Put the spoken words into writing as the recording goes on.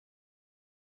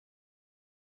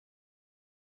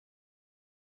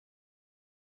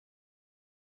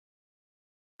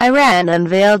Iran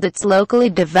unveiled its locally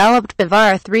developed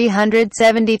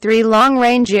Bavar-373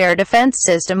 long-range air defense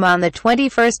system on the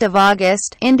 21st of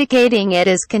August, indicating it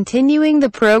is continuing the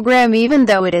program even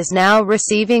though it is now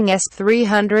receiving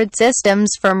S-300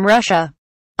 systems from Russia.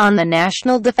 On the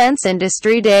National Defense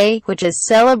Industry Day, which is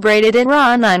celebrated in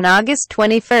Iran on August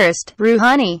 21,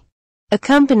 Rouhani,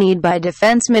 accompanied by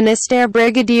Defense Minister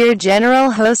Brigadier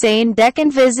General Hossein, Dehqan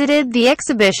visited the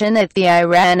exhibition at the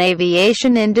Iran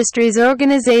Aviation Industries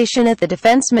Organization at the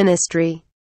Defense Ministry,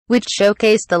 which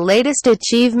showcased the latest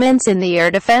achievements in the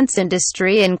air defense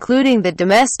industry, including the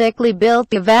domestically built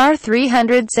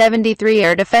Bavar-373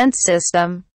 air defense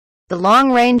system. The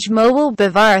long-range mobile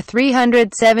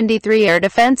Bavar-373 air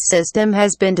defense system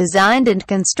has been designed and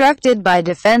constructed by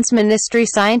Defense Ministry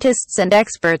scientists and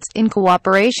experts, in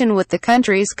cooperation with the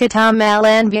country's Khatam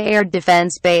al-Anbia air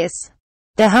defense base.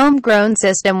 The homegrown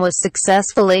system was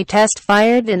successfully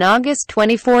test-fired in August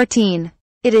 2014.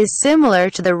 It is similar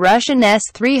to the Russian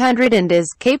S-300 and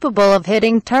is capable of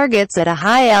hitting targets at a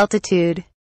high altitude.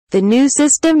 The new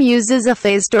system uses a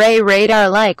phased array radar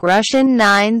like Russian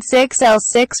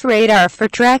 96L6 radar for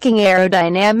tracking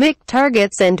aerodynamic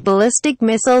targets and ballistic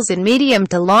missiles in medium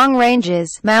to long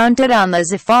ranges, mounted on the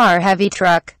ZAFAR heavy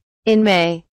truck. In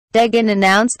May, Dehqan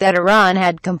announced that Iran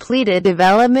had completed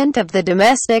development of the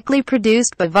domestically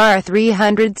produced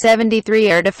Bavar-373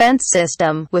 air defense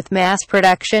system, with mass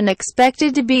production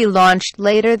expected to be launched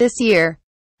later this year.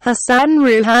 Hossein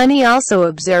Rouhani also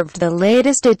observed the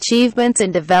latest achievements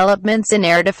and developments in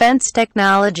air defense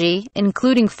technology,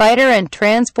 including fighter and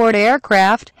transport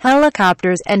aircraft,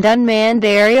 helicopters, and unmanned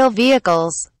aerial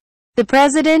vehicles. The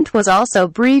president was also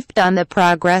briefed on the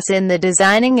progress in the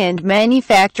designing and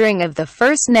manufacturing of the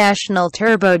first national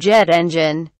turbojet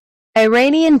engine.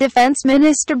 Iranian Defense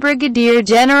Minister Brigadier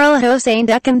General Hossein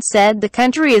Dehqan said the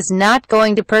country is not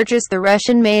going to purchase the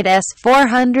Russian-made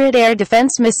S-400 air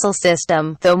defense missile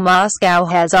system, though Moscow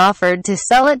has offered to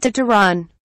sell it to Tehran.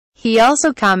 He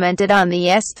also commented on the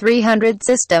S-300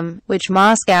 system, which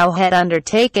Moscow had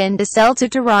undertaken to sell to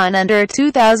Tehran under a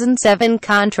 2007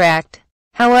 contract.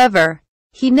 However,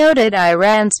 he noted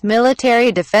Iran's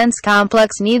military defense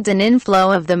complex needs an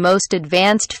inflow of the most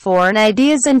advanced foreign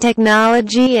ideas and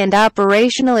technology and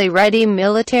operationally ready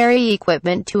military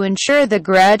equipment to ensure the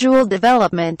gradual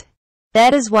development.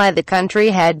 That is why the country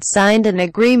had signed an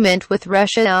agreement with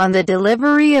Russia on the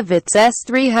delivery of its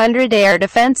S-300 air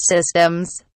defense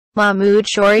systems. Mahmoud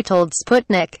Shouri told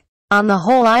Sputnik, "On the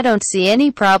whole, I don't see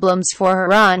any problems for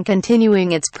Iran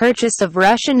continuing its purchase of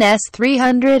Russian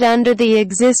S-300 under the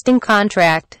existing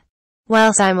contract,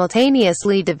 while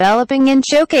simultaneously developing and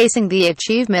showcasing the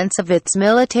achievements of its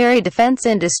military defense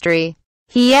industry."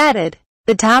 He added,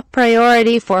 "The top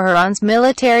priority for Iran's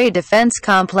military defense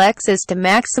complex is to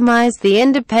maximize the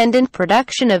independent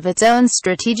production of its own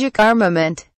strategic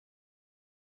armament."